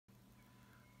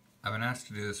I've been asked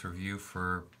to do this review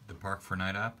for the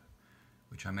Park4Night app,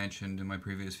 which I mentioned in my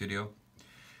previous video.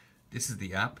 This is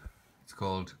the app. It's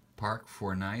called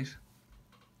Park4Night.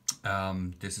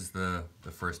 This is the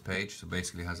first page, so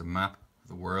basically it has a map of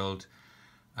the world,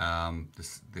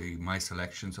 my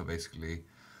selection, so basically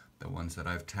the ones that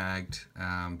I've tagged,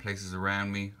 places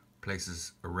around me,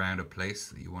 places around a place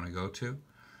that you want to go to,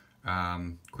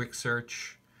 quick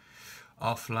search,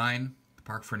 offline,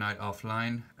 Park4Night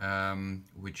offline,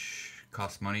 which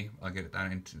costs money. I'll get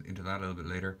that into that a little bit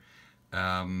later.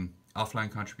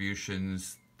 Offline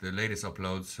contributions, the latest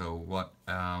uploads, so what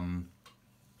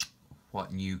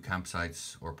new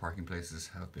campsites or parking places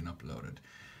have been uploaded,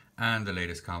 and the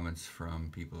latest comments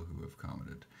from people who have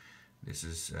commented. This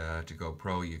is to go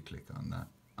pro, you click on that.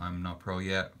 I'm not pro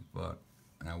yet, but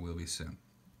I will be soon.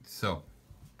 So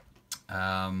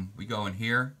we go in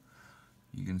here.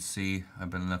 You can see I've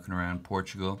been looking around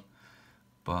Portugal,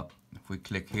 but if we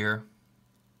click here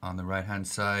on the right hand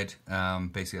side,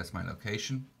 basically that's my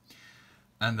location,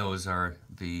 and those are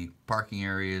the parking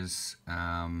areas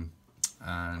and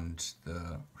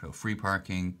the free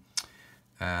parking.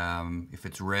 If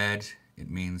it's red, it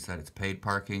means that it's paid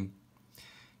parking.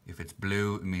 If it's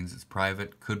blue, it means it's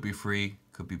private, could be free,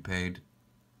 could be paid,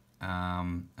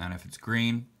 and if it's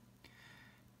green,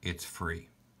 it's free.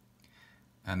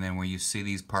 And then when you see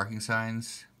these parking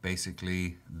signs,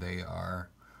 basically they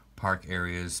are park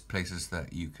areas, places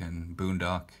that you can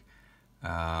boondock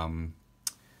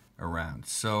around.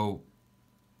 So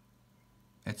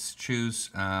let's choose,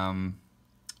 so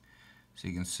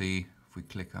you can see if we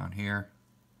click on here,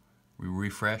 we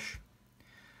refresh,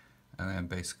 and then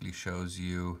basically shows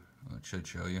you, well, it should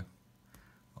show you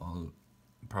all,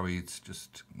 probably it's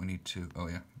just, we need to, oh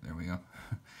yeah, there we go.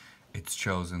 It's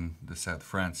chosen the South of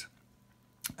France.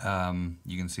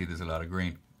 You can see there's a lot of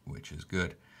green, which is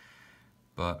good.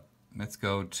 But let's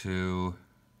go to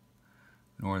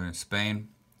northern Spain,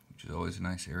 which is always a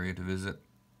nice area to visit.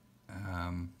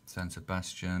 San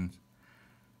Sebastian,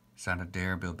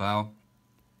 Santander, Bilbao.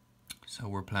 So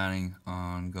we're planning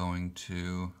on going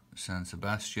to San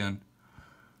Sebastian,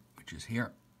 which is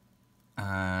here.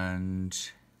 And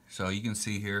so you can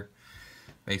see here,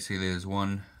 basically there's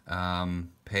one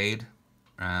paid,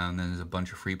 and then there's a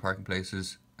bunch of free parking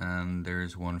places, and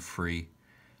there's one free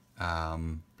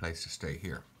place to stay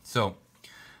here. So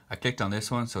I clicked on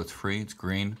this one, so it's free, it's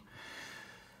green.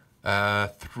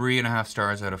 3.5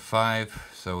 stars out of 5,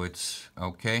 so it's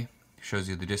okay. Shows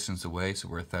you the distance away, so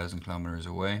we're 1,000 kilometers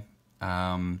away.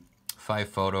 5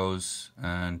 photos,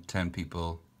 and 10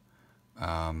 people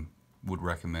would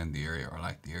recommend the area or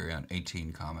like the area, and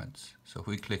 18 comments. So if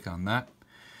we click on that,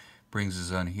 brings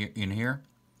us on here, in here.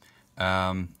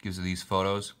 Gives you these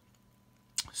photos,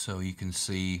 so you can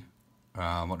see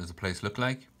what does the place look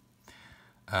like.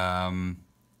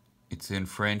 It's in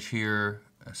French here,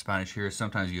 Spanish here.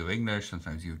 Sometimes you have English,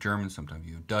 sometimes you have German, sometimes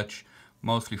you have Dutch.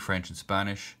 Mostly French and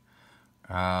Spanish.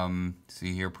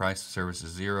 See here, price of service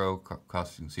is 0,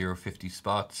 costing 0.50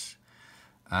 spots.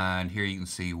 And here you can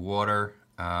see water.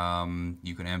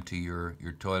 You can empty your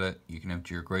toilet. You can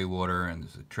empty your grey water, and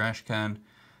there's a trash can,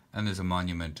 and there's a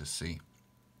monument to see.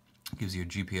 Gives you a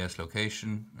GPS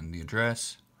location and the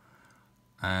address,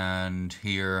 and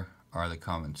here are the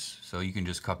comments. So you can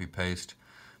just copy paste,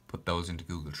 put those into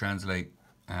Google Translate,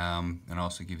 and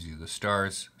also gives you the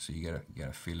stars, so you get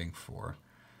a feeling for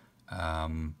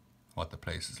what the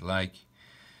place is like.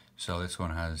 So this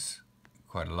one has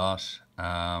quite a lot.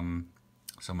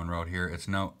 Someone wrote here, it's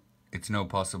no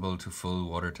possible to full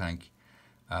water tank.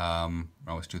 Oh,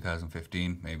 it's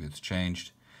 2015, maybe it's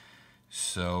changed.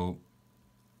 So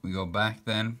we go back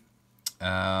then.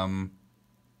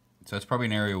 So it's probably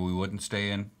an area we wouldn't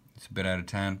stay in. It's a bit out of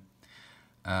town,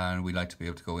 and we like to be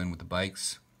able to go in with the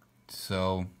bikes.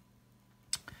 So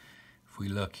if we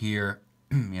look here,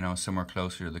 you know, somewhere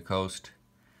closer to the coast,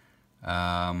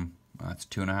 that's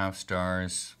 2.5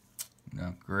 stars.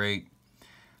 No, great.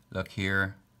 Look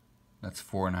here, that's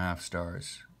 4.5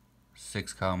 stars.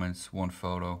 6 comments, 1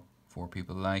 photo, 4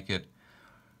 people like it,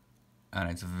 and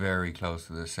it's very close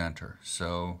to the center.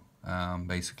 So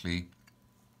basically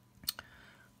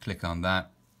click on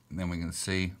that, and then we can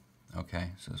see,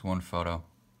 okay, so there's 1 photo.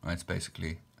 It's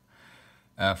basically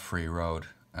a free road,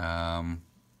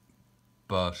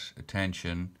 but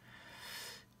attention,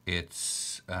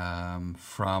 it's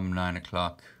from 9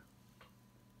 o'clock,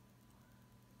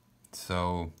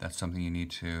 so that's something you need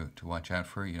to watch out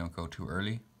for. You don't go too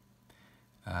early.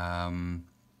 And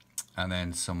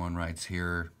then someone writes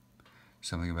here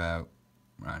something about,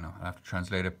 I don't know, I have to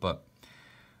translate it, but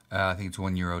I think it's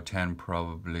 €1.10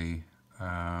 probably,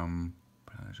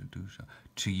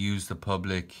 to use the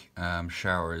public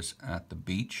showers at the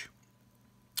beach.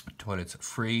 Toilets are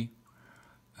free,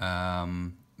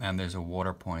 and there's a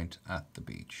water point at the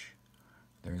beach.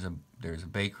 There's a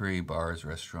bakery, bars,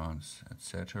 restaurants,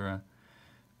 etc.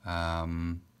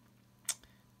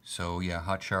 So yeah,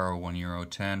 hot shower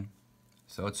 €1.10.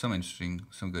 So it's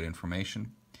some good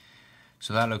information.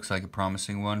 So that looks like a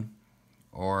promising one.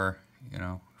 Or, you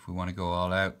know, if we want to go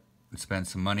all out and spend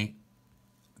some money,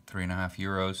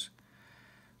 €3.50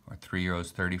 or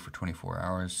 €3.30 for 24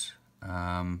 hours.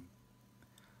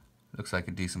 Looks like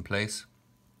a decent place.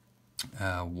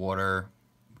 Water,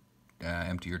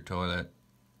 empty your toilet,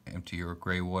 empty your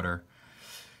grey water,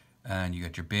 and you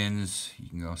got your bins. You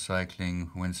can go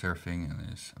cycling, windsurfing, and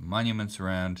there's monuments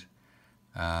around.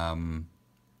 And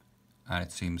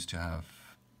it seems to have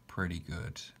pretty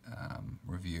good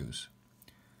reviews.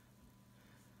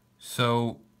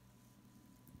 So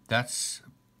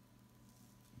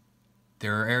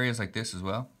there are areas like this as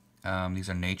well. These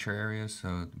are nature areas,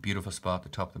 so beautiful spot at the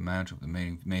top of the mountain with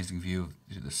an amazing view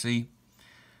to the sea.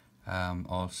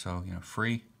 Also, you know,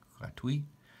 free, gratuit.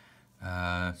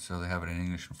 So they have it in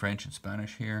English and French and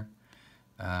Spanish here.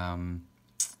 And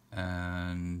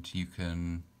you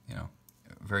can, you know,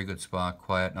 very good spot,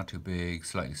 quiet, not too big,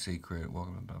 slightly secret, blah,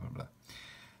 blah, blah,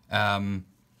 blah.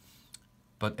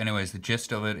 But anyways, the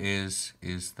gist of it is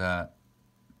that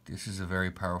this is a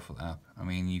very powerful app. I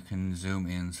mean, you can zoom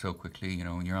in so quickly, you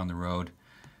know, when you're on the road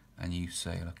and you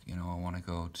say, look, you know, I want to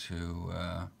go to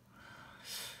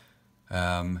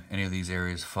any of these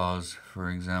areas, Foz, for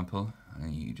example,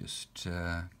 and you just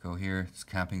go here. It's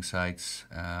camping sites,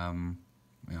 you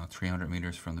know, 300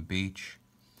 meters from the beach.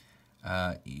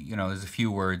 You know, there's a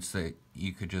few words that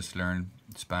you could just learn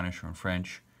in Spanish or in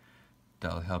French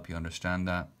that'll help you understand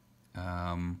that.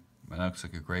 It looks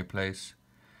like a great place.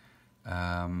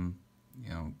 You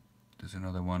know, there's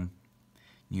another one,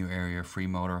 new area, free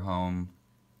motorhome.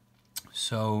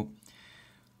 So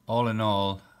all in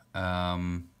all,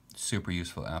 super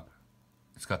useful app.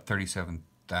 It's got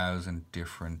 37,000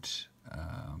 different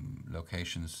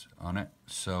locations on it.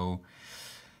 So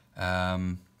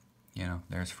you know,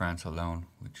 there's France alone,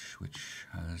 which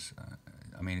has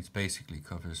I mean, it's basically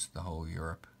covers the whole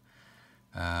Europe.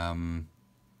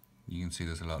 You can see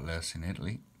there's a lot less in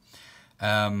Italy.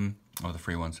 Of the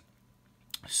free ones.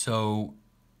 So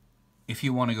if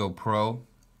you want to go pro,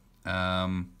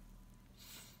 you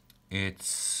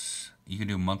can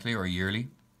do monthly or yearly.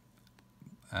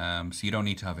 So you don't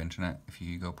need to have internet if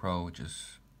you go pro, which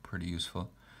is pretty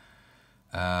useful.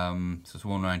 So it's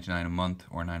 $1.99 a month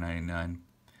or $9.99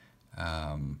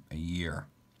 a year.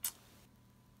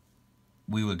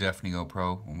 We will definitely go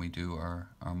pro when we do our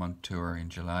month tour in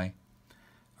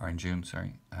June,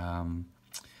 sorry.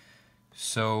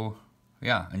 So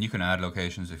yeah, and you can add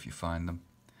locations if you find them,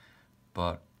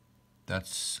 but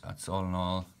that's all in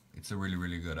all. It's a really,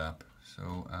 really good app,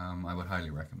 so I would highly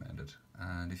recommend it.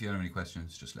 And if you have any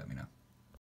questions, just let me know.